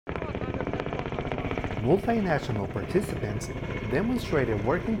multinational participants demonstrated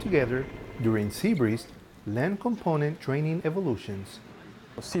working together during SHYROKYI LAN component training evolutions.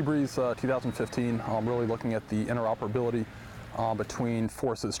 SHYROKYI 2015, really looking at the interoperability between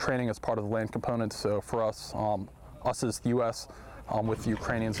forces, training as part of the LAN component. So for us, us as the U.S., with the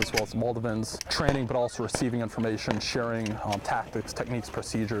Ukrainians as well as the Moldovans, training but also receiving information, sharing tactics, techniques,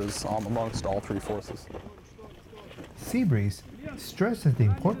 procedures amongst all three forces. SHYROKYI stresses the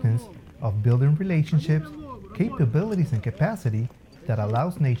importance of building relationships, capabilities and capacity that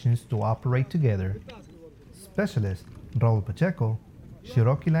allows nations to operate together. Specialist Raul Pacheco,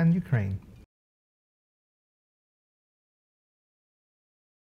 SHYROKYI LAN, Ukraine.